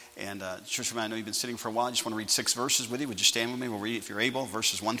And church family, I know you've been sitting for a while. I just want to read 6 verses with you. Would you stand with me? We'll read, if you're able,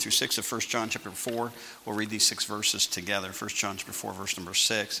 verses 1 through 6 of 1 John chapter 4. We'll read these 6 verses together. 1 John chapter 4, verse number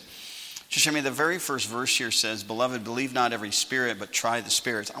 6. Church family, the very first verse here says, "Beloved, believe not every spirit, but try the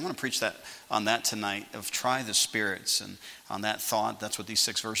spirits." I want to preach on that tonight, of try the spirits. And on that thought, that's what these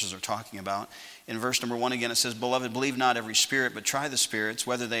 6 verses are talking about. In verse number 1 again, it says, "Beloved, believe not every spirit, but try the spirits,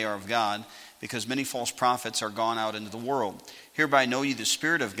 whether they are of God, because many false prophets are gone out into the world. Hereby know ye the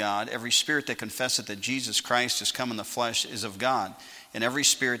Spirit of God. Every spirit that confesseth that Jesus Christ is come in the flesh is of God. And every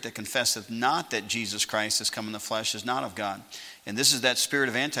spirit that confesseth not that Jesus Christ is come in the flesh is not of God. And this is that spirit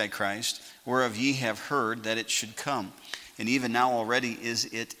of Antichrist, whereof ye have heard that it should come. And even now already is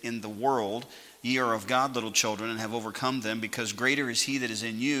it in the world. Ye are of God, little children, and have overcome them, because greater is he that is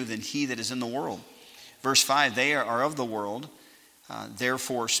in you than he that is in the world." Verse 5, "They are of the world,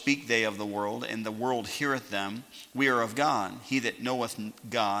 therefore speak they of the world, and the world heareth them. We are of God. He that knoweth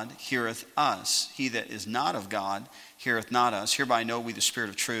God heareth us. He that is not of God heareth not us. Hereby know we the spirit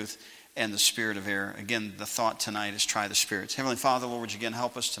of truth and the spirit of error." Again, the thought tonight is try the spirits. Heavenly Father, Lord, would you again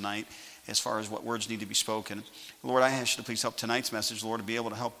help us tonight as far as what words need to be spoken. Lord, I ask you to please help tonight's message, Lord, to be able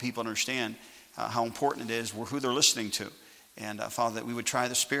to help people understand how important it is, who they're listening to. And Father, that we would try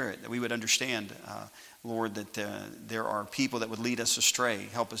the spirit, that we would understand, Lord, that there are people that would lead us astray.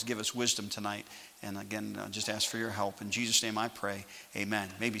 Help us, give us wisdom tonight. And again, just ask for your help. In Jesus' name I pray, amen.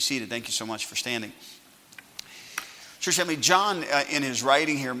 You may be seated. Thank you so much for standing. Church family, John, in his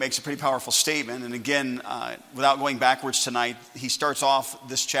writing here, makes a pretty powerful statement. And again, without going backwards tonight, he starts off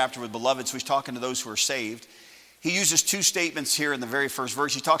this chapter with beloved. So he's talking to those who are saved. He uses 2 statements here in the very first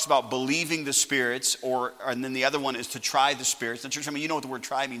verse. He talks about believing the spirits, and then the other one is to try the spirits. And church family, you know what the word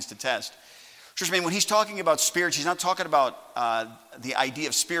try means, to test. Church family, when he's talking about spirits, he's not talking about the idea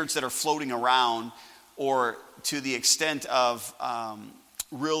of spirits that are floating around, or to the extent of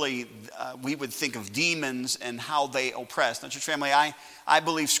we would think of demons and how they oppress. Now, church family, I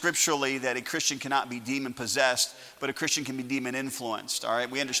believe scripturally that a Christian cannot be demon possessed, but a Christian can be demon influenced. All right,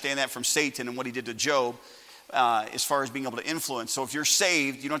 we understand that from Satan and what he did to Job. As far as being able to influence. So if you're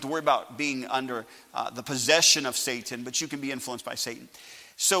saved, you don't have to worry about being under the possession of Satan, but you can be influenced by Satan.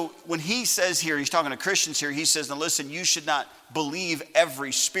 So when he says here, he's talking to Christians here, he says, now listen, you should not believe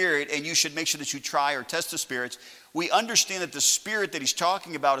every spirit, and you should make sure that you try or test the spirits. We understand that the spirit that he's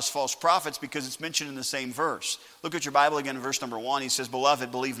talking about is false prophets, because it's mentioned in the same verse. Look at your Bible again in verse number 1. He says,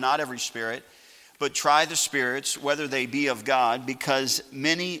 "Beloved, believe not every spirit, but try the spirits, whether they be of God, because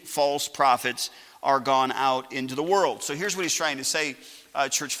many false prophets are gone out into the world." So here's what he's trying to say,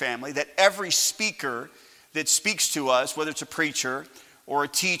 church family, that every speaker that speaks to us, whether it's a preacher or a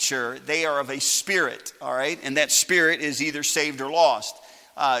teacher, they are of a spirit, all right? And that spirit is either saved or lost.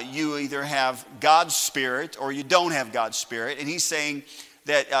 You either have God's spirit or you don't have God's spirit. And he's saying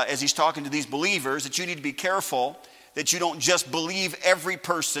that as he's talking to these believers, that you need to be careful that you don't just believe every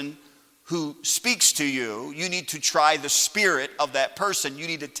person who speaks to you. You need to try the spirit of that person. You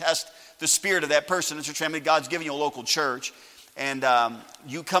need to test the spirit of that person. And church family, God's given you a local church, and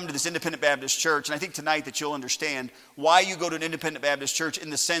you come to this independent Baptist church, and I think tonight that you'll understand why you go to an independent Baptist church,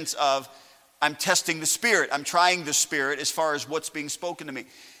 in the sense of, I'm testing the spirit, I'm trying the spirit as far as what's being spoken to me.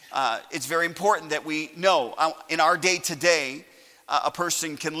 It's very important that we know, in our day today, a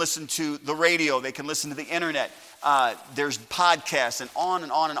person can listen to the radio, they can listen to the internet, there's podcasts, and on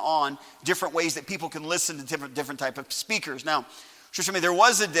and on and on, different ways that people can listen to different type of speakers. Now, church, I mean, there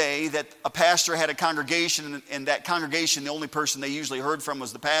was a day that a pastor had a congregation, and that congregation, the only person they usually heard from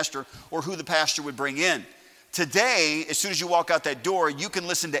was the pastor, or who the pastor would bring in. Today, as soon as you walk out that door, you can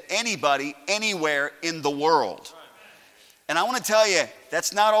listen to anybody, anywhere in the world. And I want to tell you,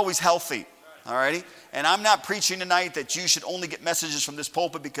 that's not always healthy, all righty? And I'm not preaching tonight that you should only get messages from this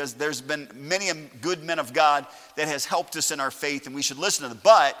pulpit, because there's been many good men of God that has helped us in our faith, and we should listen to them.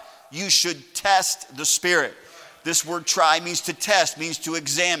 But you should test the spirit. This word try means to test, means to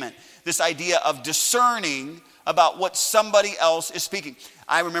examine. This idea of discerning about what somebody else is speaking.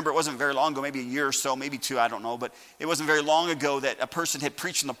 I remember it wasn't very long ago, maybe a year or so, maybe 2, I don't know. But it wasn't very long ago that a person had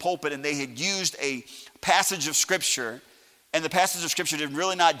preached in the pulpit, and they had used a passage of Scripture. And the passage of Scripture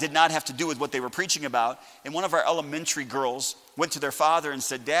did not have to do with what they were preaching about. And one of our elementary girls went to their father and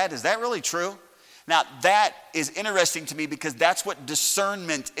said, "Dad, is that really true?" Now, that is interesting to me, because that's what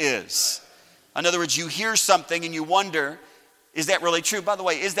discernment is. In other words, you hear something and you wonder, is that really true? By the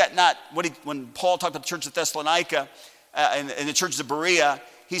way, is that not when Paul talked about the church of Thessalonica and the churches of Berea,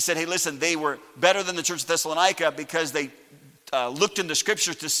 he said, hey, listen, they were better than the church of Thessalonica because they looked into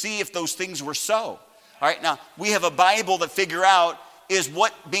Scriptures to see if those things were so. All right, now, we have a Bible that figure out, is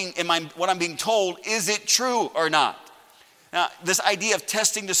what I'm being told, is it true or not? Now, this idea of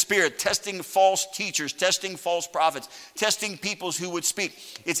testing the Spirit, testing false teachers, testing false prophets, testing peoples who would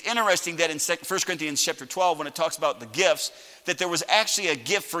speak. It's interesting that in 1 Corinthians chapter 12, when it talks about the gifts, that there was actually a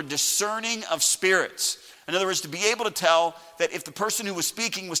gift for discerning of spirits. In other words, to be able to tell that if the person who was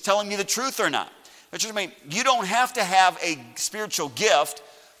speaking was telling you the truth or not. That's what I mean. You don't have to have a spiritual gift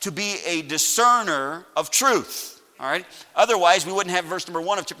to be a discerner of truth. All right. Otherwise, we wouldn't have verse number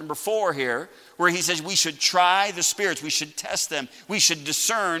 1 of chapter number 4 here, where he says we should try the spirits, we should test them, we should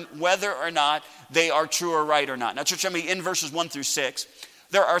discern whether or not they are true or right or not. Now, church, in verses 1 through 6,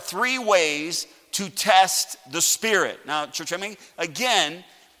 there are 3 ways to test the Spirit. Now, church, again,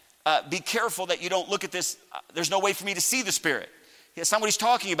 be careful that you don't look at this. There's no way for me to see the Spirit. That's not what he's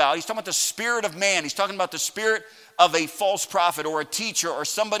talking about. He's talking about the spirit of man. He's talking about the spirit of a false prophet or a teacher or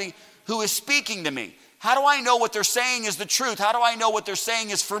somebody who is speaking to me. How do I know what they're saying is the truth? How do I know what they're saying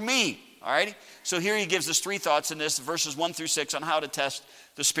is for me? All right? So here he gives us 3 thoughts in this, verses 1 through 6, on how to test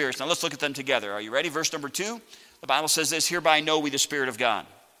the spirits. Now let's look at them together. Are you ready? Verse number 2, the Bible says this, hereby know we the Spirit of God.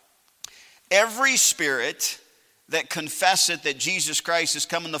 Every spirit that confesseth that Jesus Christ is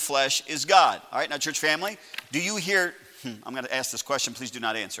come in the flesh is God. All right, now church family, do you hear, I'm going to ask this question, please do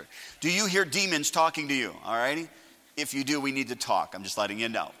not answer. Do you hear demons talking to you? All righty? If you do, we need to talk. I'm just letting you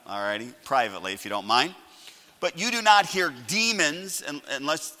know, all righty? Privately, if you don't mind. But you do not hear demons,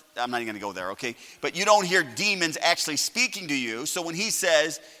 unless, I'm not even going to go there, okay? But you don't hear demons actually speaking to you. So when he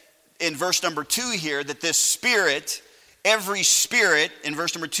says in verse number 2 here that this spirit, every spirit, in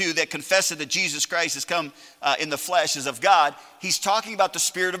verse number 2, that confesseth that Jesus Christ has come in the flesh is of God, he's talking about the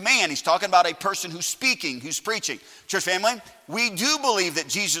spirit of man. He's talking about a person who's speaking, who's preaching. Church family, we do believe that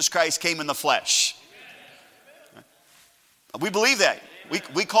Jesus Christ came in the flesh. We believe that.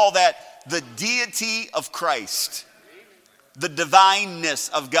 We call that the deity of Christ, the divineness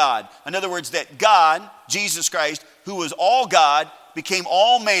of God. In other words, that God, Jesus Christ, who was all God, became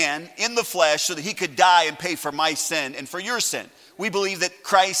all man in the flesh so that he could die and pay for my sin and for your sin. We believe that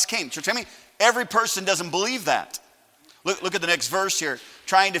Christ came. Church, every person doesn't believe that. Look at the next verse here.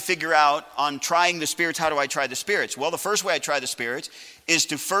 Trying to figure out on trying the spirits, how do I try the spirits? Well, the first way I try the spirits is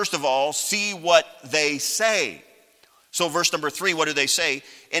to first of all see what they say. So verse number 3, what do they say?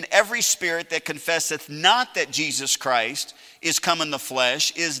 And every spirit that confesseth not that Jesus Christ is come in the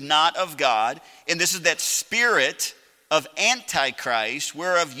flesh is not of God. And this is that spirit of Antichrist,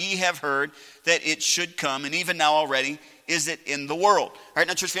 whereof ye have heard that it should come, and even now already is it in the world. All right,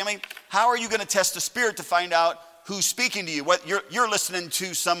 now church family, how are you going to test the spirit to find out who's speaking to you? What you're listening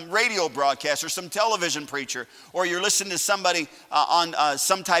to some radio broadcast or some television preacher, or you're listening to somebody on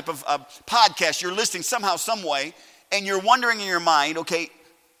some type of podcast. You're listening somehow, some way, and you're wondering in your mind, okay,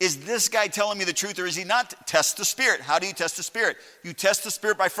 is this guy telling me the truth or is he not? Test the spirit. How do you test the spirit? You test the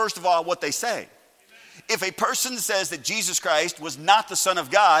spirit by, first of all, what they say. If a person says that Jesus Christ was not the Son of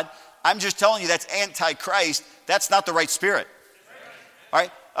God, I'm just telling you that's Antichrist. That's not the right spirit. All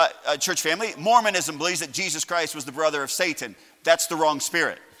right, church family, Mormonism believes that Jesus Christ was the brother of Satan. That's the wrong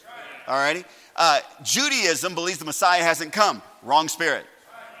spirit. All righty. Judaism believes the Messiah hasn't come. Wrong spirit.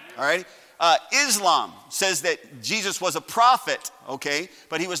 All righty. Islam says that Jesus was a prophet, okay,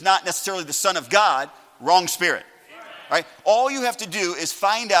 but he was not necessarily the Son of God. Wrong spirit. Right? All you have to do is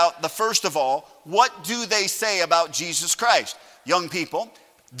find out, first of all, what do they say about Jesus Christ? Young people,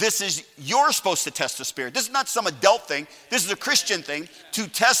 you're supposed to test the spirit. This is not some adult thing. This is a Christian thing to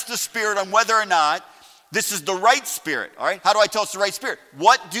test the spirit on whether or not this is the right spirit. All right? How do I tell it's the right spirit?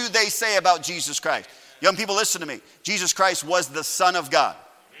 What do they say about Jesus Christ? Young people, listen to me. Jesus Christ was the Son of God.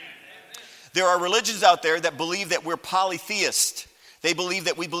 There are religions out there that believe that we're polytheist. They believe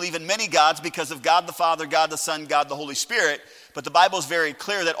that we believe in many gods because of God the Father, God the Son, God the Holy Spirit. But the Bible is very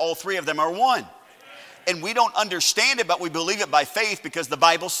clear that all 3 of them are one. And we don't understand it, but we believe it by faith because the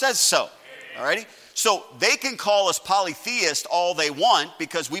Bible says so. All righty? So they can call us polytheist all they want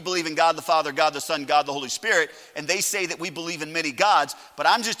because we believe in God the Father, God the Son, God the Holy Spirit. And they say that we believe in many gods. But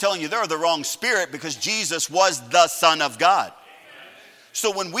I'm just telling you, they're the wrong spirit because Jesus was the Son of God.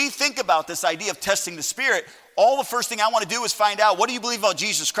 So when we think about this idea of testing the spirit, all the first thing I want to do is find out, what do you believe about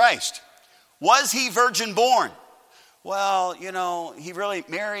Jesus Christ? Was he virgin born? Well,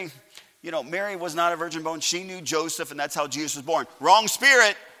 Mary was not a virgin born. She knew Joseph, and that's how Jesus was born. Wrong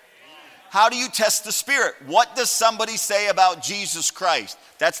spirit. How do you test the spirit? What does somebody say about Jesus Christ?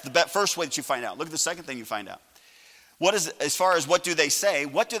 That's the first way that you find out. Look at the second thing you find out. As far as what do they say,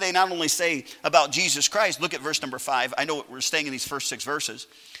 what do they not only say about Jesus Christ? Look at verse number 5. I know we're staying in these first 6 verses.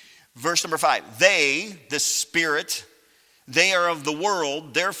 Verse number 5. They, the spirit, they are of the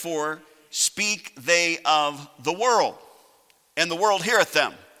world, therefore speak they of the world, and the world heareth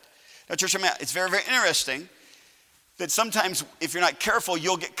them. Now, church, it's very, very interesting. that sometimes if you're not careful,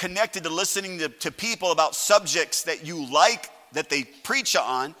 you'll get connected to listening to people about subjects that you like, that they preach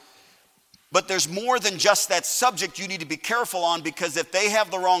on. But there's more than just that subject you need to be careful on, because if they have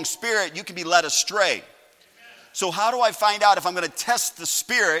the wrong spirit, you can be led astray. So how do I find out if I'm going to test the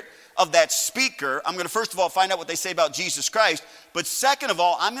spirit of that speaker? I'm going to first of all find out what they say about Jesus Christ. But second of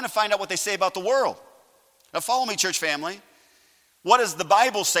all, I'm going to find out what they say about the world. Now follow me, church family. What does the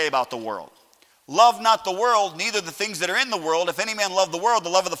Bible say about the world? Love not the world, neither the things that are in the world. If any man love the world, the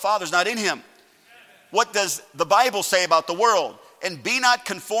love of the Father is not in him. What does the Bible say about the world? And be not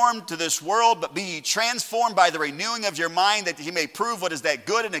conformed to this world, but be ye transformed by the renewing of your mind, that ye may prove what is that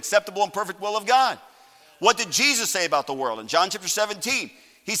good and acceptable and perfect will of God. What did Jesus say about the world? In John chapter 17,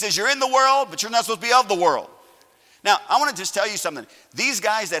 he says, you're in the world, but you're not supposed to be of the world. Now, I want to just tell you something. These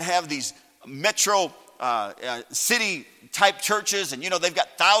guys that have these metro city type churches, and they've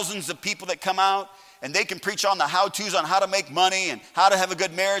got thousands of people that come out, and they can preach on the how-tos on how to make money and how to have a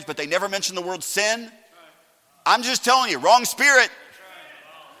good marriage, but they never mention the word sin. I'm just telling you, wrong spirit.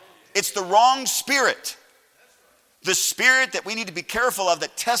 It's the wrong spirit. The spirit that we need to be careful of,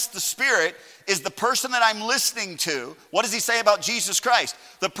 that tests the spirit, is the person that I'm listening to. What does he say about Jesus Christ?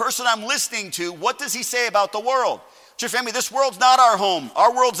 The person I'm listening to, what does he say about the world? Church family, this world's not our home.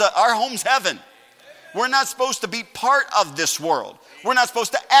 Our home's heaven. We're not supposed to be part of this world. We're not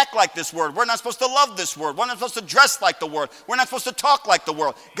supposed to act like this world. We're not supposed to love this world. We're not supposed to dress like the world. We're not supposed to talk like the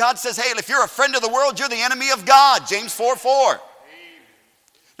world. God says, hey, if you're a friend of the world, you're the enemy of God. James 4:4.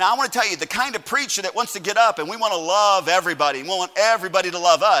 Now, I want to tell you, the kind of preacher that wants to get up and we want to love everybody, and we want everybody to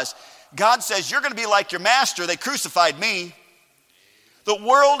love us, God says, you're going to be like your master. They crucified me. The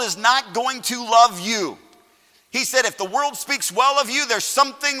world is not going to love you. He said, if the world speaks well of you, there's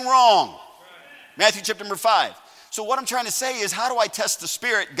something wrong. Matthew chapter number 5. So what I'm trying to say is, how do I test the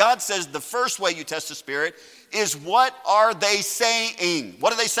spirit? God says the first way you test the spirit is, what are they saying?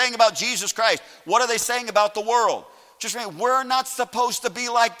 What are they saying about Jesus Christ? What are they saying about the world? Just remember, we're not supposed to be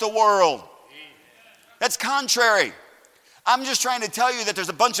like the world. That's contrary. I'm just trying to tell you that there's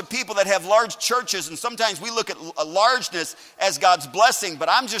a bunch of people that have large churches, and sometimes we look at largeness as God's blessing, but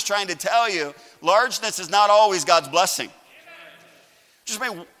I'm just trying to tell you, largeness is not always God's blessing. Just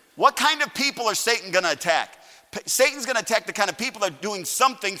remember, what kind of people are Satan going to attack? Satan's going to attack the kind of people that are doing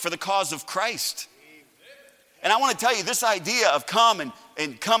something for the cause of Christ. And I want to tell you, this idea of come in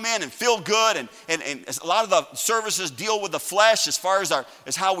and feel good, and a lot of the services deal with the flesh as far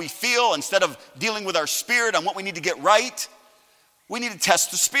as how we feel, instead of dealing with our spirit on what we need to get right. We need to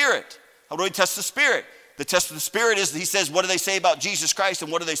test the spirit. How do we test the spirit? The test of the spirit is, he says, what do they say about Jesus Christ,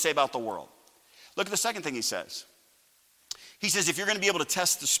 and what do they say about the world? Look at the second thing he says. He says, if you're going to be able to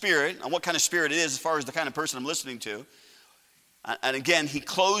test the spirit, and what kind of spirit it is as far as the kind of person I'm listening to. And again, he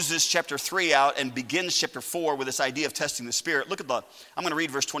closes chapter 3 out and begins chapter 4 with this idea of testing the spirit. Look at I'm going to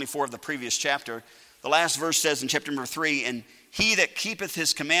read verse 24 of the previous chapter. The last verse says in chapter number 3, and he that keepeth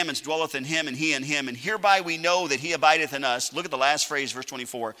his commandments dwelleth in him, and he in him. And hereby we know that he abideth in us. Look at the last phrase, verse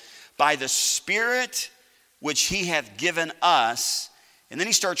 24. By the Spirit which he hath given us. And then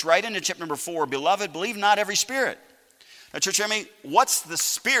he starts right into chapter number 4. Beloved, believe not every spirit. Now, church, hear me. What's the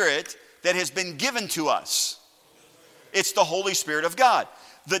spirit that has been given to us? It's the Holy Spirit of God.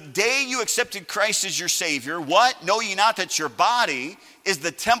 The day you accepted Christ as your Savior, what? Know ye not that your body is the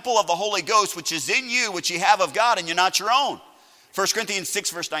temple of the Holy Ghost, which is in you, which ye have of God, and you're not your own. 1 Corinthians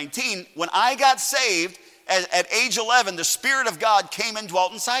 6, verse 19, when I got saved at age 11, the Spirit of God came and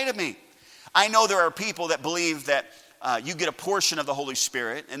dwelt inside of me. I know there are people that believe that you get a portion of the Holy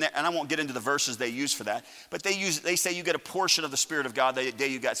Spirit, and I won't get into the verses they use for that, but they say you get a portion of the Spirit of God the day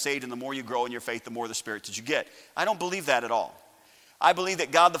you got saved, and the more you grow in your faith, the more the Spirit that you get. I don't believe that at all. I believe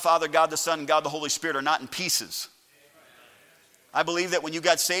that God the Father, God the Son, and God the Holy Spirit are not in pieces. I believe that when you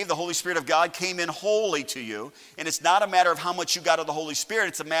got saved, the Holy Spirit of God came in wholly to you, and it's not a matter of how much you got of the Holy Spirit,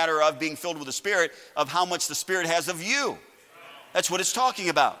 it's a matter of being filled with the Spirit, of how much the Spirit has of you. That's what it's talking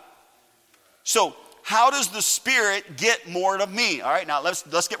about. So, how does the Spirit get more of me? All right, now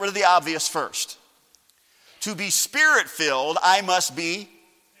let's get rid of the obvious first. To be Spirit-filled, I must be,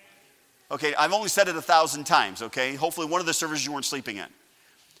 okay, I've only said it 1,000 times, okay? Hopefully one of the services you weren't sleeping in.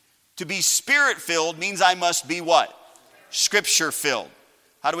 To be Spirit-filled means I must be what? Scripture-filled.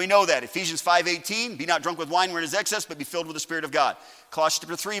 How do we know that? Ephesians 5:18, be not drunk with wine wherein is excess, but be filled with the Spirit of God. Colossians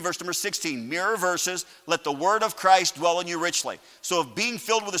chapter 3, verse number 16, mirror verses, let the word of Christ dwell in you richly. So if being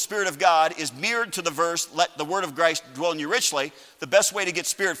filled with the Spirit of God is mirrored to the verse, let the word of Christ dwell in you richly, the best way to get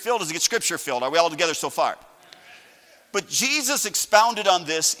Spirit-filled is to get Scripture-filled. Are we all together so far? But Jesus expounded on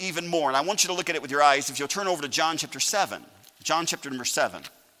this even more, and I want you to look at it with your eyes. If you'll turn over to John chapter 7. John chapter number 7.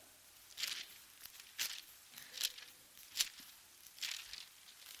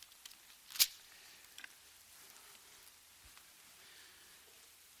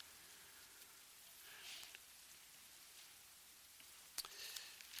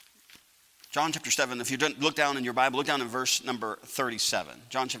 John chapter 7, if you don't look down in your Bible, look down in verse number 37.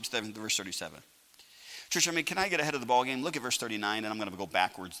 John chapter 7, verse 37. Church, can I get ahead of the ball game? Look at verse 39, and I'm going to go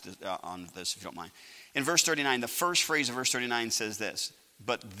backwards on this, if you don't mind. In verse 39, the first phrase of verse 39 says this,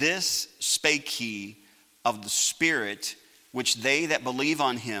 "But this spake he of the Spirit, which they that believe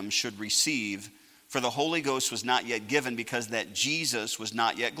on him should receive, for the Holy Ghost was not yet given, because that Jesus was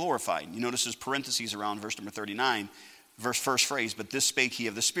not yet glorified." You notice there's parentheses around verse number 39, first phrase, "But this spake he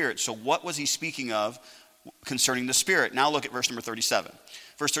of the Spirit." So what was he speaking of concerning the Spirit? Now look at verse number 37.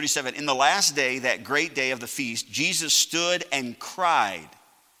 Verse 37, "In the last day, that great day of the feast, Jesus stood and cried,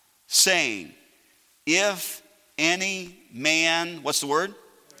 saying, If any man," what's the word?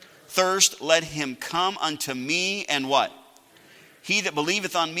 "Thirst, let him come unto me," and what? "He that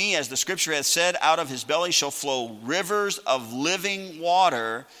believeth on me, as the scripture hath said, out of his belly shall flow rivers of living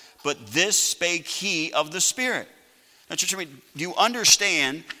water. But this spake he of the Spirit." Now, church, do you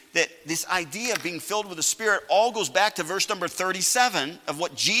understand that this idea of being filled with the Spirit all goes back to verse number 37 of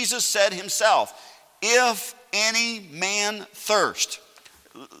what Jesus said himself? "If any man thirst."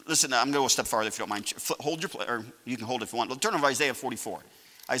 Listen, I'm going to go a step farther if you don't mind. Hold your place, or you can hold it if you want. Turn over to Isaiah 44.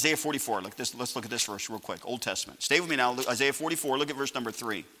 Isaiah 44, let's look at this verse real quick. Old Testament. Stay with me now. Isaiah 44, look at verse number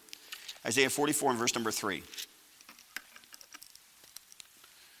 3. Isaiah 44 and verse number 3.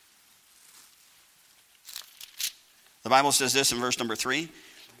 The Bible says this in verse number 3.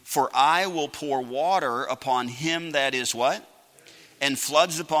 "For I will pour water upon him that is" what? "And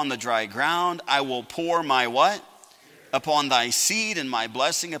floods upon the dry ground. I will pour my" what? "Upon thy seed, and my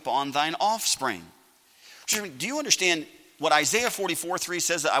blessing upon thine offspring." Do you understand what Isaiah 44:3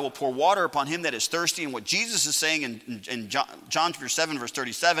 says, that I will pour water upon him that is thirsty, and what Jesus is saying in John chapter 7, verse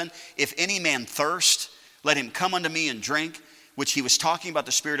 37, "If any man thirst, let him come unto me and drink," which he was talking about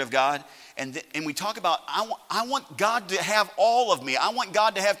the Spirit of God. And we talk about, I want God to have all of me. I want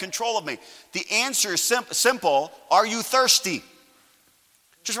God to have control of me. The answer is simple. Are you thirsty?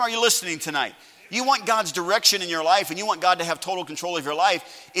 Just are you listening tonight? You want God's direction in your life, and you want God to have total control of your life.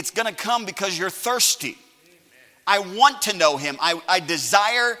 It's going to come because you're thirsty. I want to know him. I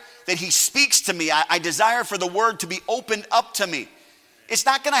desire that he speaks to me. I desire for the word to be opened up to me. It's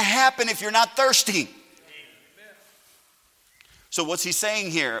not going to happen if you're not thirsty. So what's he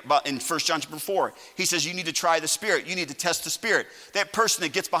saying here about in 1 John chapter 4? He says you need to try the Spirit. You need to test the Spirit. That person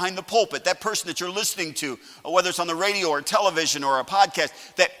that gets behind the pulpit, that person that you're listening to, whether it's on the radio or television or a podcast,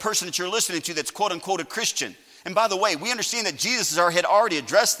 that person that you're listening to that's quote unquote a Christian. And by the way, we understand that Jesus had already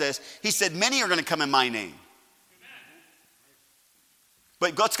addressed this. He said, "Many are going to come in my name."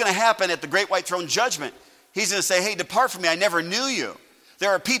 But what's going to happen at the great white throne judgment? He's going to say, "Hey, depart from me, I never knew you." There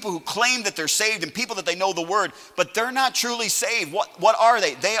are people who claim that they're saved and people that they know the word, but they're not truly saved. What are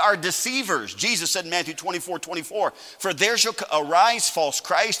they? They are deceivers. Jesus said in Matthew 24:24, "For there shall arise false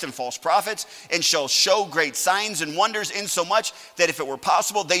Christ and false prophets, and shall show great signs and wonders, insomuch that if it were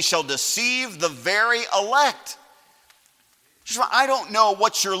possible, they shall deceive the very elect." I don't know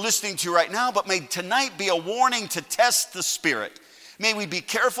what you're listening to right now, but may tonight be a warning to test the Spirit. May we be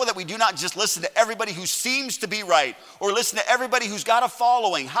careful that we do not just listen to everybody who seems to be right or listen to everybody who's got a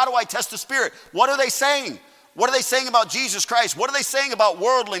following. How do I test the Spirit? What are they saying? What are they saying about Jesus Christ? What are they saying about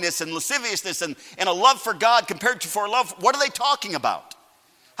worldliness and lasciviousness and a love for God compared to for love? What are they talking about?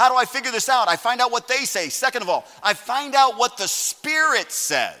 How do I figure this out? I find out what they say. Second of all, I find out what the Spirit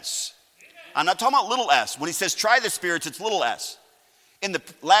says. I'm not talking about little s. When he says try the spirits, it's little s. In the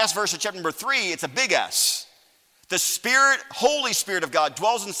last verse of chapter number 3, it's a big S. The Spirit, Holy Spirit of God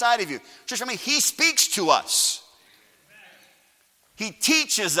dwells inside of you. Church, he speaks to us. He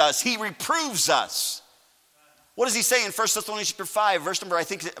teaches us. He reproves us. What does he say in 1 Thessalonians chapter 5, verse number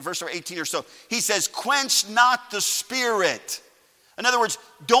 18 or so? He says, "Quench not the Spirit." In other words,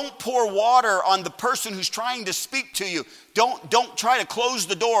 don't pour water on the person who's trying to speak to you. Don't try to close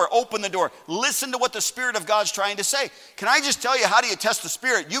the door, open the door. Listen to what the Spirit of God's trying to say. Can I just tell you, how do you test the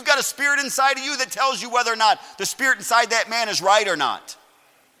Spirit? You've got a spirit inside of you that tells you whether or not the spirit inside that man is right or not.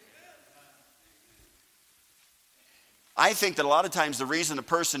 I think that a lot of times the reason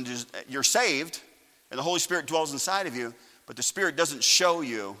you're saved and the Holy Spirit dwells inside of you, but the Spirit doesn't show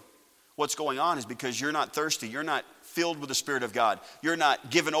you what's going on, is because you're not thirsty. You're not filled with the Spirit of God. You're not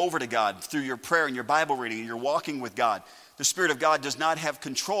given over to God through your prayer and your Bible reading, and you're walking with God. The Spirit of God does not have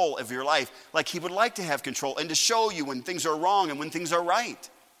control of your life like he would like to have control and to show you when things are wrong and when things are right.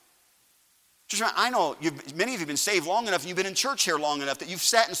 I know many of you have been saved long enough and you've been in church here long enough that you've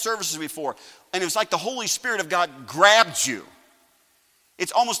sat in services before, and it was like the Holy Spirit of God grabbed you.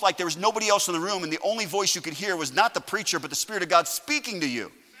 It's almost like there was nobody else in the room, and the only voice you could hear was not the preacher but the Spirit of God speaking to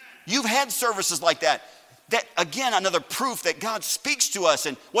you. You've had services like that. that, again, another proof that God speaks to us.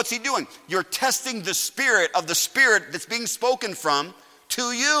 And what's he doing? You're testing the spirit that's being spoken from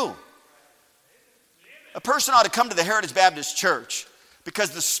to you. A person ought to come to the Heritage Baptist Church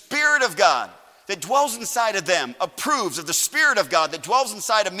because the Spirit of God that dwells inside of them approves of the Spirit of God that dwells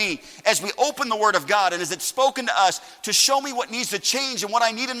inside of me as we open the Word of God and as it's spoken to us to show me what needs to change and what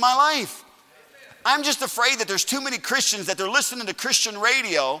I need in my life. I'm just afraid that there's too many Christians that they're listening to Christian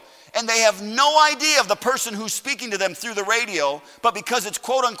radio and they have no idea of the person who's speaking to them through the radio, but because it's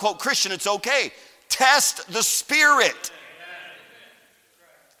quote unquote Christian, it's okay. Test the Spirit.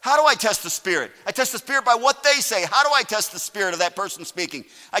 How do I test the Spirit? I test the Spirit by what they say. How do I test the Spirit of that person speaking?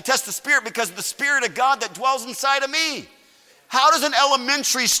 I test the Spirit because of the Spirit of God that dwells inside of me. How does an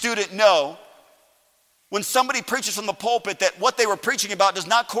elementary student know when somebody preaches from the pulpit that what they were preaching about does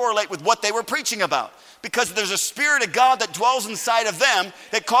not correlate with what they were preaching about? Because there's a Spirit of God that dwells inside of them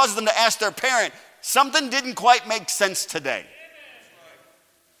that causes them to ask their parent, something didn't quite make sense today.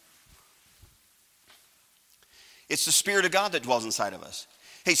 It's the Spirit of God that dwells inside of us.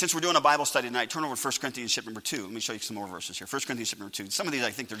 Hey, since we're doing a Bible study tonight, turn over to 1 Corinthians chapter number 2. Let me show you some more verses here. 1 Corinthians chapter number 2. Some of these I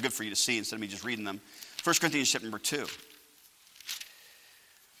think they're good for you to see instead of me just reading them. 1 Corinthians chapter number 2.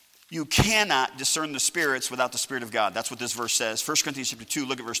 You cannot discern the spirits without the Spirit of God. That's what this verse says. 1 Corinthians chapter 2,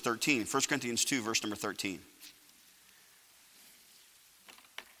 look at verse 13. 1 Corinthians 2, verse number 13.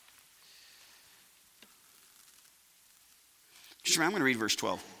 I'm going to read verse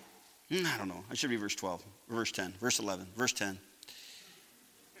 12. I don't know. I should read verse 12, verse 10, verse 11, verse 10.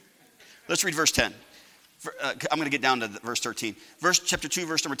 Let's read verse 10. I'm going to get down to verse 13. Chapter 2,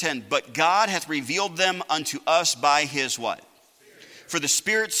 verse number 10. But God hath revealed them unto us by his what? Spirit. For the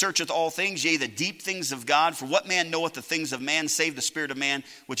Spirit searcheth all things, yea, the deep things of God. For what man knoweth the things of man, save the Spirit of man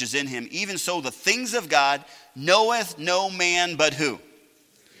which is in him? Even so, the things of God knoweth no man but who?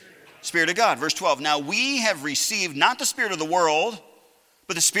 Spirit of God. Verse 12. Now we have received not the spirit of the world,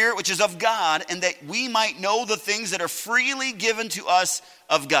 but the Spirit which is of God, and that we might know the things that are freely given to us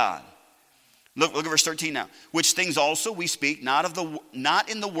of God. Look at verse 13 now. Which things also we speak, not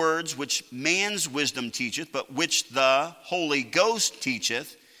in the words which man's wisdom teacheth, but which the Holy Ghost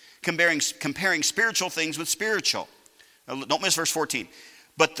teacheth, comparing spiritual things with spiritual. Now, don't miss verse 14.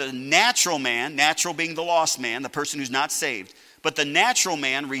 But the natural man, natural being the lost man, the person who's not saved, but the natural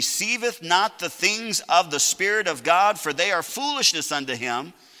man receiveth not the things of the Spirit of God, for they are foolishness unto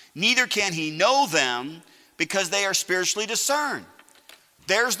him, neither can he know them, because they are spiritually discerned.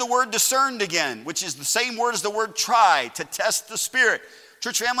 There's the word discerned again, which is the same word as the word try, to test the Spirit.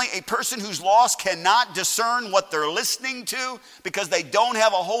 Church family, a person who's lost cannot discern what they're listening to because they don't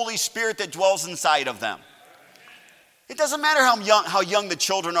have a Holy Spirit that dwells inside of them. It doesn't matter how young the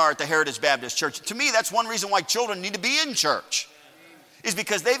children are at the Heritage Baptist Church. To me, that's one reason why children need to be in church, is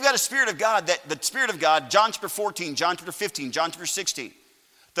because they've got a Spirit of God, that the Spirit of God, John chapter 14, John chapter 15, John chapter 16,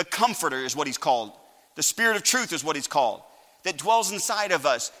 the Comforter is what he's called. The Spirit of truth is what he's called, that dwells inside of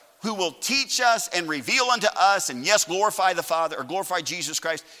us, who will teach us and reveal unto us, and yes, glorify the Father, or glorify Jesus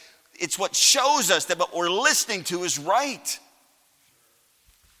Christ. It's what shows us that what we're listening to is right.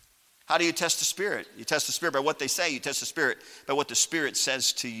 How do you test the Spirit? You test the Spirit by what they say. You test the Spirit by what the Spirit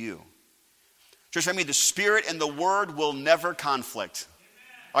says to you. Church family, the Spirit and the Word will never conflict.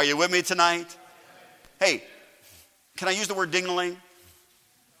 Are you with me tonight? Hey, can I use the word ding-a-ling?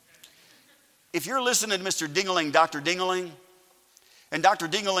 If you're listening to Mr. Ding-a-ling, Dr. Ding-a-ling, and Dr.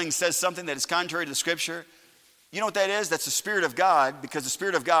 Ding-a-ling says something that is contrary to the Scripture, you know what that is? That's the Spirit of God, because the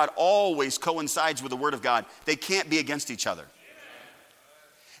Spirit of God always coincides with the Word of God. They can't be against each other.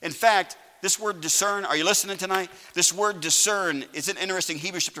 In fact, this word discern, are you listening tonight? This word discern is an interesting,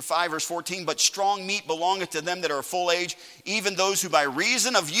 Hebrews chapter 5, verse 14, but strong meat belongeth to them that are of full age, even those who by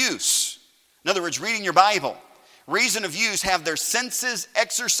reason of use, in other words, reading your Bible, reason of use, have their senses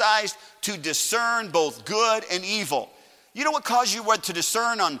exercised to discern both good and evil. You know what causes you to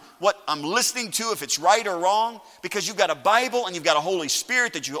discern on what I'm listening to, if it's right or wrong? Because you've got a Bible and you've got a Holy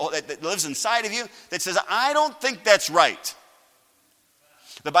Spirit that lives inside of you that says, I don't think that's right.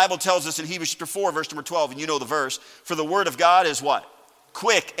 The Bible tells us in Hebrews chapter 4, verse number 12, and you know the verse, for the word of God is what?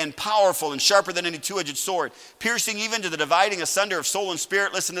 Quick and powerful and sharper than any two-edged sword, piercing even to the dividing asunder of soul and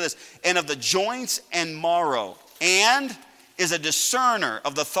spirit, listen to this, and of the joints and marrow, and is a discerner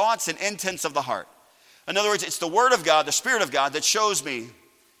of the thoughts and intents of the heart. In other words, it's the Word of God, the Spirit of God, that shows me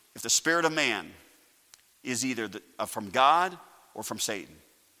if the spirit of man is either from God or from Satan.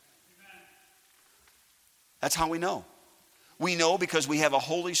 That's how we know. We know because we have a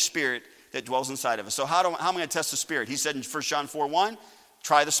Holy Spirit that dwells inside of us. So how am I going to test the Spirit? He said in 1 John 4:1,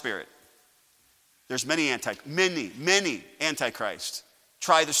 try the Spirit. There's many antichrists.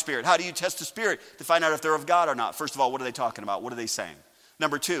 Try the Spirit. How do you test the Spirit to find out if they're of God or not? First of all, what are they talking about? What are they saying?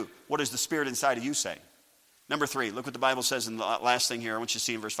 Number two, what does the Spirit inside of you say? Number three, look what the Bible says in the last thing here. I want you to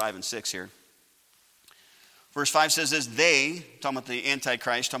see in verse 5 and 6 here. Verse 5 says this, they, talking about the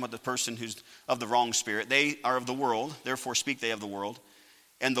Antichrist, talking about the person who's of the wrong spirit, they are of the world, therefore speak they of the world.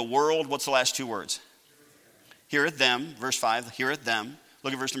 And the world, what's the last two words? Heareth them, verse 5, heareth them.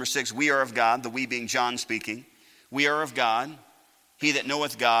 Look at verse number 6, we are of God, the we being John speaking. We are of God, he that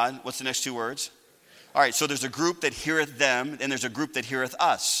knoweth God, what's the next two words? All right, so there's a group that heareth them, and there's a group that heareth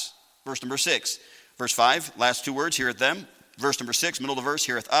us. Verse number 6. Verse 5, last two words, heareth them. Verse number 6, middle of the verse,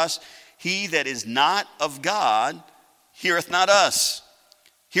 heareth us. He that is not of God heareth not us.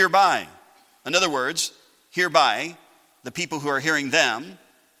 Hereby. In other words, hereby, the people who are hearing them,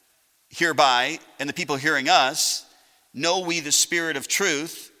 hereby, and the people hearing us, know we the spirit of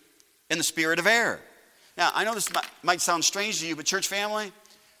truth and the spirit of error. Now, I know this might sound strange to you, but church family,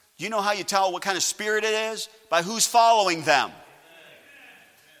 do you know how you tell what kind of spirit it is? By who's following them.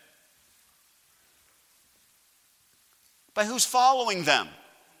 By who's following them.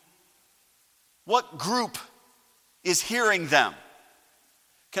 What group is hearing them?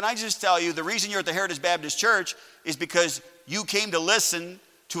 Can I just tell you, the reason you're at the Heritage Baptist Church is because you came to listen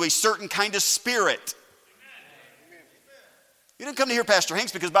to a certain kind of spirit. You didn't come to hear Pastor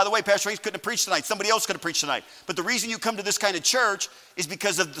Hanks because, by the way, Pastor Hanks couldn't have preached tonight. Somebody else could have preached tonight. But the reason you come to this kind of church is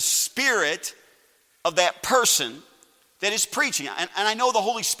because of the spirit of that person that is preaching. And I know the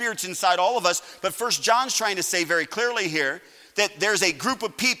Holy Spirit's inside all of us, but First John's trying to say very clearly here that there's a group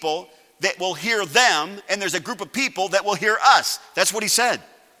of people that will hear them, and there's a group of people that will hear us. That's what he said.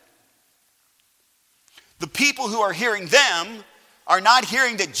 The people who are hearing them are not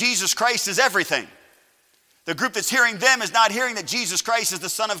hearing that Jesus Christ is everything. The group that's hearing them is not hearing that Jesus Christ is the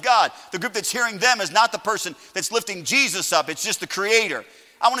Son of God. The group that's hearing them is not the person that's lifting Jesus up. It's just the Creator.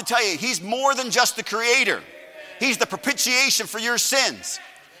 I want to tell you, he's more than just the Creator. He's the propitiation for your sins.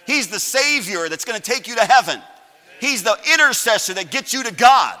 He's the Savior that's going to take you to heaven. He's the intercessor that gets you to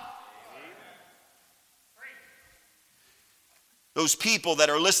God. Those people that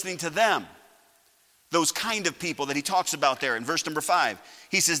are listening to them, those kind of people that he talks about there in verse number 5.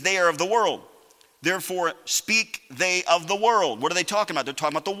 He says, they are of the world. Therefore speak they of the world. What are they talking about? They're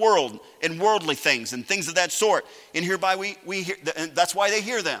talking about the world and worldly things and things of that sort. And hereby we hear, and that's why they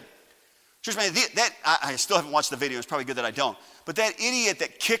hear them. Church, man, I still haven't watched the video. It's probably good that I don't. But that idiot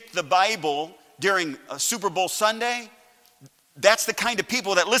that kicked the Bible during a Super Bowl Sunday, that's the kind of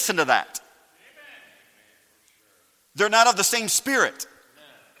people that listen to that. They're not of the same spirit.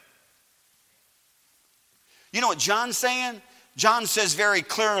 You know what John's saying? John says very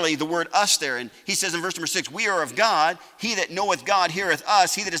clearly the word us there. And he says in verse number 6, we are of God. He that knoweth God heareth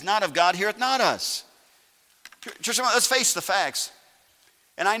us. He that is not of God heareth not us. Church, let's face the facts.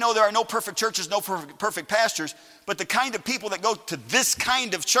 And I know there are no perfect churches, no perfect pastors. But the kind of people that go to this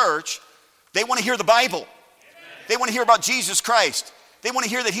kind of church, they want to hear the Bible. They want to hear about Jesus Christ. They want to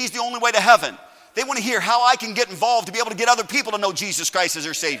hear that he's the only way to heaven. They want to hear how I can get involved to be able to get other people to know Jesus Christ as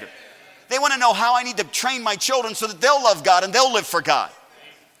their Savior. They want to know how I need to train my children so that they'll love God and they'll live for God.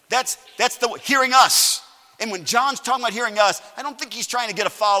 That's the hearing us. And when John's talking about hearing us, I don't think he's trying to get a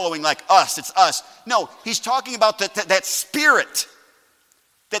following like us. It's us. No, he's talking about that spirit.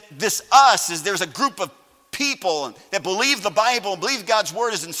 That this us is there's a group of people that believe the Bible and believe God's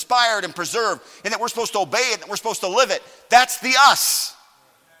word is inspired and preserved and that we're supposed to obey it and that we're supposed to live it. That's the us.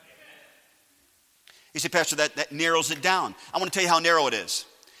 You say, Pastor, that narrows it down. I want to tell you how narrow it is.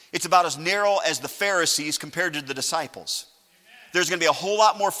 It's about as narrow as the Pharisees compared to the disciples. There's going to be a whole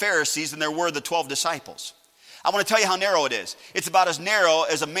lot more Pharisees than there were the 12 disciples. I want to tell you how narrow it is. It's about as narrow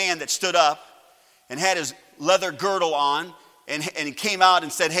as a man that stood up and had his leather girdle on and he came out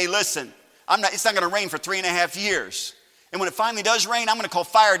and said, hey, listen, it's not going to rain for 3.5 years. And when it finally does rain, I'm going to call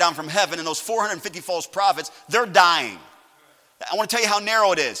fire down from heaven, and those 450 false prophets, they're dying. I want to tell you how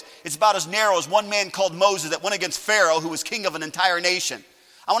narrow it is. It's about as narrow as one man called Moses that went against Pharaoh, who was king of an entire nation.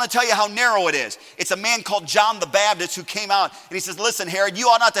 I want to tell you how narrow it is. It's a man called John the Baptist who came out and he says, listen, Herod, you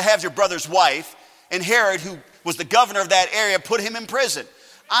ought not to have your brother's wife. And Herod, who was the governor of that area, put him in prison.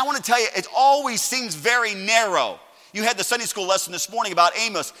 I want to tell you, it always seems very narrow. You had the Sunday school lesson this morning about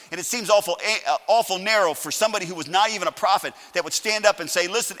Amos, and it seems awful narrow for somebody who was not even a prophet that would stand up and say,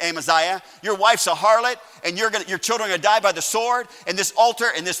 listen, Amaziah, your wife's a harlot, and your children are going to die by the sword, and this altar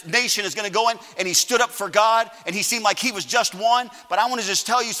and this nation is going to go in. And he stood up for God, and he seemed like he was just one. But I want to just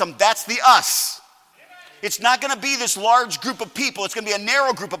tell you something. That's the us. It's not going to be this large group of people. It's going to be a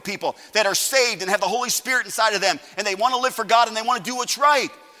narrow group of people that are saved and have the Holy Spirit inside of them, and they want to live for God, and they want to do what's right.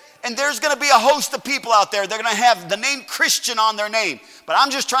 And there's going to be a host of people out there. They're going to have the name Christian on their name. But I'm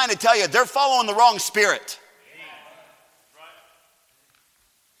just trying to tell you, they're following the wrong spirit.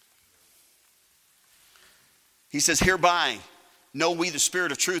 He says, hereby know we the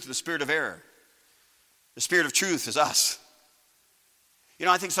spirit of truth and the spirit of error. The spirit of truth is us. You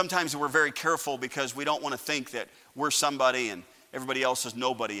know, I think sometimes we're very careful because we don't want to think that we're somebody and everybody else is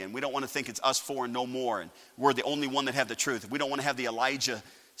nobody. And we don't want to think it's us four and no more. And we're the only one that have the truth. We don't want to have the Elijah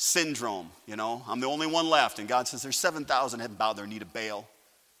syndrome, you know. I'm the only one left. And God says there's 7,000 that haven't bowed their knee to Baal.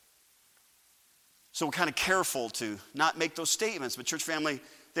 So we're kind of careful to not make those statements. But church family,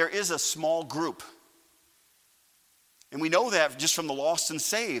 there is a small group. And we know that just from the lost and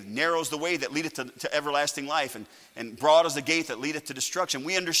saved. Narrow is the way that leadeth to everlasting life, and broad is the gate that leadeth to destruction.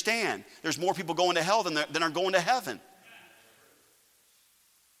 We understand there's more people going to hell than are going to heaven.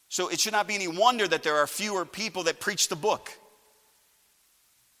 So it should not be any wonder that there are fewer people that preach the book.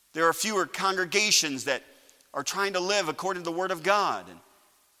 There are fewer congregations that are trying to live according to the Word of God. And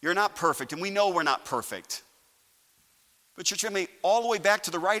you're not perfect, and we know we're not perfect. But church family, all the way back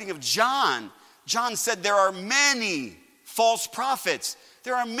to the writing of John, John said there are many false prophets.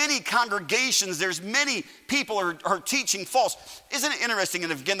 There are many congregations. There's many people who are teaching false. Isn't it interesting?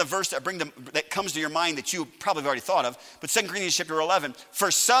 And again, the verse that comes to your mind that you probably have already thought of, but 2 Corinthians chapter 11, for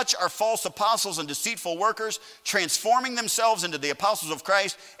such are false apostles and deceitful workers, transforming themselves into the apostles of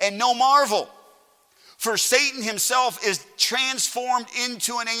Christ, and no marvel. For Satan himself is transformed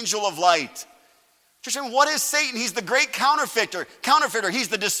into an angel of light. What is Satan? He's the great counterfeiter. He's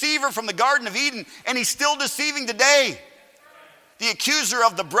the deceiver from the Garden of Eden, and he's still deceiving today. The accuser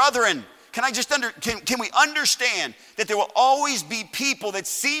of the brethren. Can we understand that there will always be people that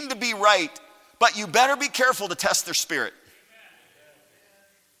seem to be right, but you better be careful to test their spirit.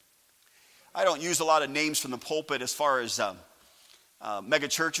 I don't use a lot of names from the pulpit as far as mega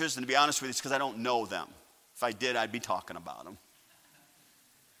churches, and to be honest with you, it's because I don't know them. If I did, I'd be talking about them.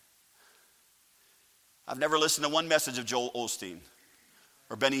 I've never listened to one message of Joel Osteen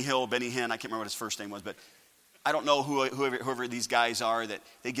or Benny Hill, Benny Hinn. I can't remember what his first name was, but I don't know whoever these guys are that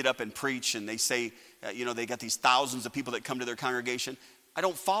they get up and preach and they say, they got these thousands of people that come to their congregation. I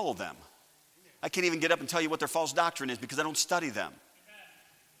don't follow them. I can't even get up and tell you what their false doctrine is because I don't study them.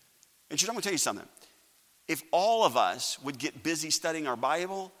 And I'm going to tell you something. If all of us would get busy studying our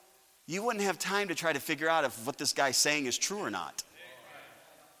Bible, you wouldn't have time to try to figure out if what this guy's saying is true or not.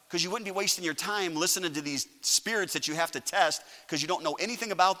 Because you wouldn't be wasting your time listening to these spirits that you have to test because you don't know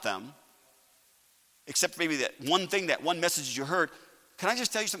anything about them, except maybe that one thing, that one message you heard. Can I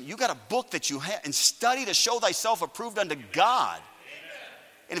just tell you something? You got a book that you have, and study to show thyself approved unto God.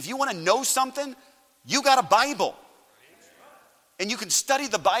 And if you want to know something, you got a Bible. And you can study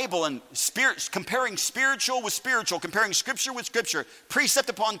the Bible and comparing spiritual with spiritual, comparing scripture with scripture, precept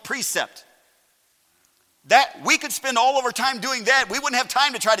upon precept. That we could spend all of our time doing that. We wouldn't have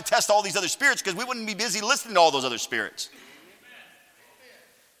time to try to test all these other spirits because we wouldn't be busy listening to all those other spirits.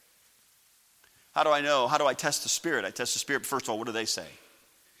 How do I know? How do I test the spirit? I test the spirit, first of all, what do they say?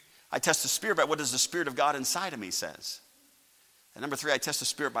 I test the spirit by what does the Spirit of God inside of me says. And number 3, I test the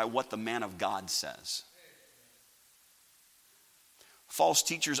spirit by what the man of God says. False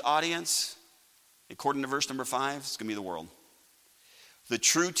teacher's audience, according to verse number 5, it's going to be the world. The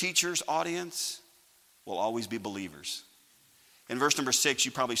true teacher's audience will always be believers. In verse number 6,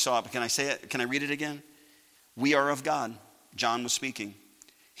 you probably saw it, but can I say it? Can I read it again? We are of God. John was speaking.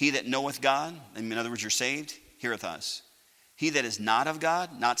 He that knoweth God, in other words, you're saved, heareth us. He that is not of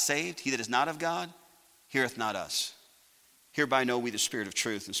God, not saved, he that is not of God, heareth not us. Hereby know we the spirit of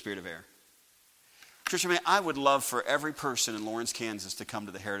truth and spirit of error. Church, I would love for every person in Lawrence, Kansas to come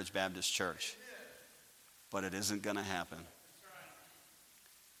to the Heritage Baptist Church. But it isn't going to happen.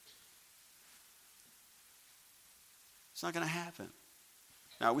 It's not going to happen.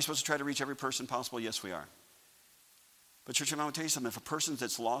 Now, are we supposed to try to reach every person possible? Yes, we are. But church, I'm going to tell you something. If a person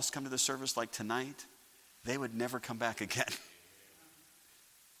that's lost come to the service like tonight, they would never come back again.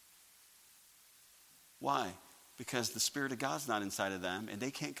 Why? Because the Spirit of God's not inside of them, and they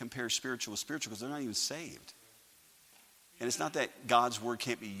can't compare spiritual with spiritual because they're not even saved. And it's not that God's word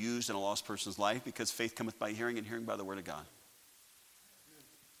can't be used in a lost person's life because faith cometh by hearing and hearing by the word of God.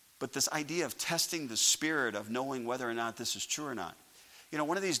 But this idea of testing the spirit of knowing whether or not this is true or not. You know,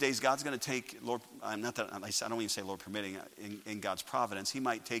 one of these days, God's going to take, Lord, I don't even say Lord permitting, in God's providence, he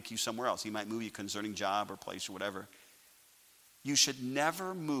might take you somewhere else. He might move you concerning job or place or whatever. You should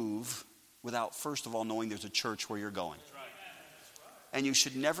never move without, first of all, knowing there's a church where you're going. And you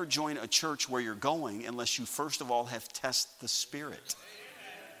should never join a church where you're going unless you, first of all, have tested the spirit.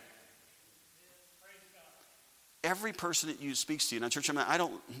 every person that you speaks to you. Now, church,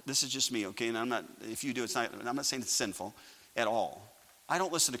 this is just me, okay? And if you do, I'm not saying it's sinful at all. I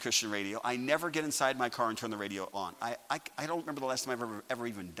don't listen to Christian radio. I never get inside my car and turn the radio on. I don't remember the last time I've ever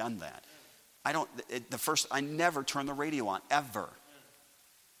even done that. I never turn the radio on, ever.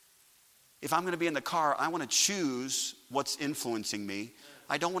 If I'm going to be in the car, I want to choose what's influencing me.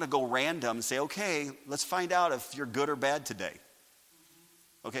 I don't want to go random and say, okay, let's find out if you're good or bad today.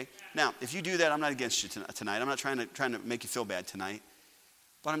 Okay? Now, if you do that, I'm not against you tonight. I'm not trying to make you feel bad tonight.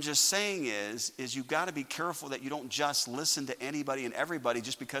 What I'm just saying is you've got to be careful that you don't just listen to anybody and everybody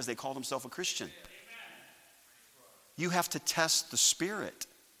just because they call themselves a Christian. You have to test the Spirit.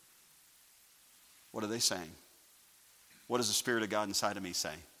 What are they saying? What does the Spirit of God inside of me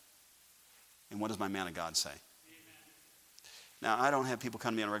say? And what does my man of God say? Now, I don't have people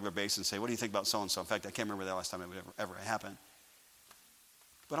come to me on a regular basis and say, what do you think about so-and-so? In fact, I can't remember the last time it would ever happen.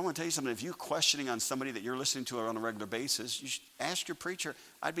 But I want to tell you something. If you're questioning on somebody that you're listening to on a regular basis, you should ask your preacher.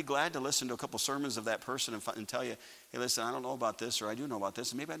 I'd be glad to listen to a couple sermons of that person and tell you, hey, listen, I don't know about this, or I do know about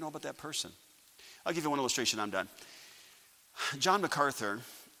this, and maybe I know about that person. I'll give you one illustration. I'm done. John MacArthur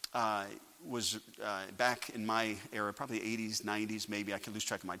was back in my era, probably the 80s, 90s, maybe. I can lose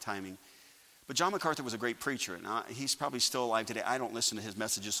track of my timing. But John MacArthur was a great preacher. Now, he's probably still alive today. I don't listen to his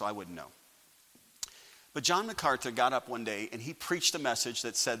messages, so I wouldn't know. But John MacArthur got up one day and he preached a message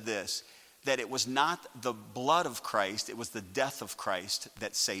that said this, that it was not the blood of Christ, it was the death of Christ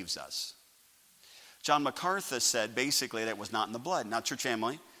that saves us. John MacArthur said basically that it was not in the blood. Now, church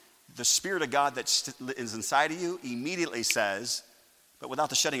family, the Spirit of God that is inside of you immediately says, but without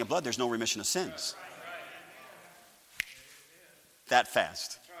the shedding of blood, there's no remission of sins. That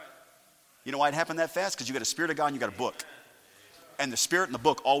fast. You know why it happened that fast? Because you got a Spirit of God and you got a book. And the Spirit and the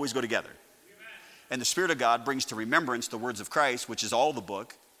book always go together. And the Spirit of God brings to remembrance the words of Christ, which is all the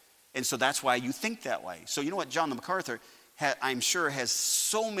book. And so that's why you think that way. So you know what? John MacArthur, I'm sure, has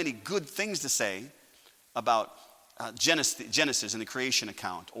so many good things to say about Genesis and the creation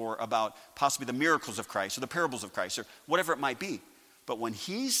account, or about possibly the miracles of Christ, or the parables of Christ, or whatever it might be. But when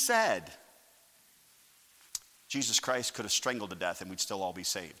he said Jesus Christ could have strangled to death and we'd still all be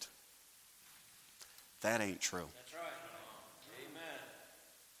saved, that ain't true. That's right. Amen.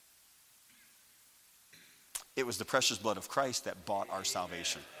 It was the precious blood of Christ that bought our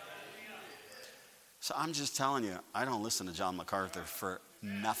salvation. So I'm just telling you, I don't listen to John MacArthur for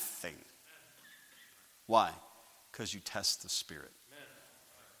nothing. Why? Because you test the Spirit.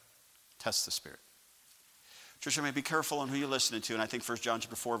 Test the Spirit. Church, I mean, be careful on who you're listening to. And I think 1 John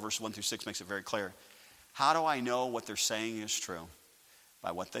chapter 4, verse 1 through 6 makes it very clear. How do I know what they're saying is true?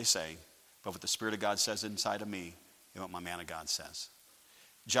 By what they say, but what the Spirit of God says inside of me, and what my man of God says.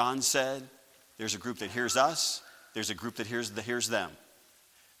 John said, there's a group that hears us, there's a group that hears them.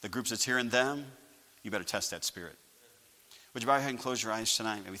 The groups that's hearing them, you better test that Spirit. Would you bow your head and close your eyes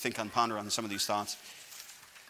tonight? Maybe think on, ponder on some of these thoughts.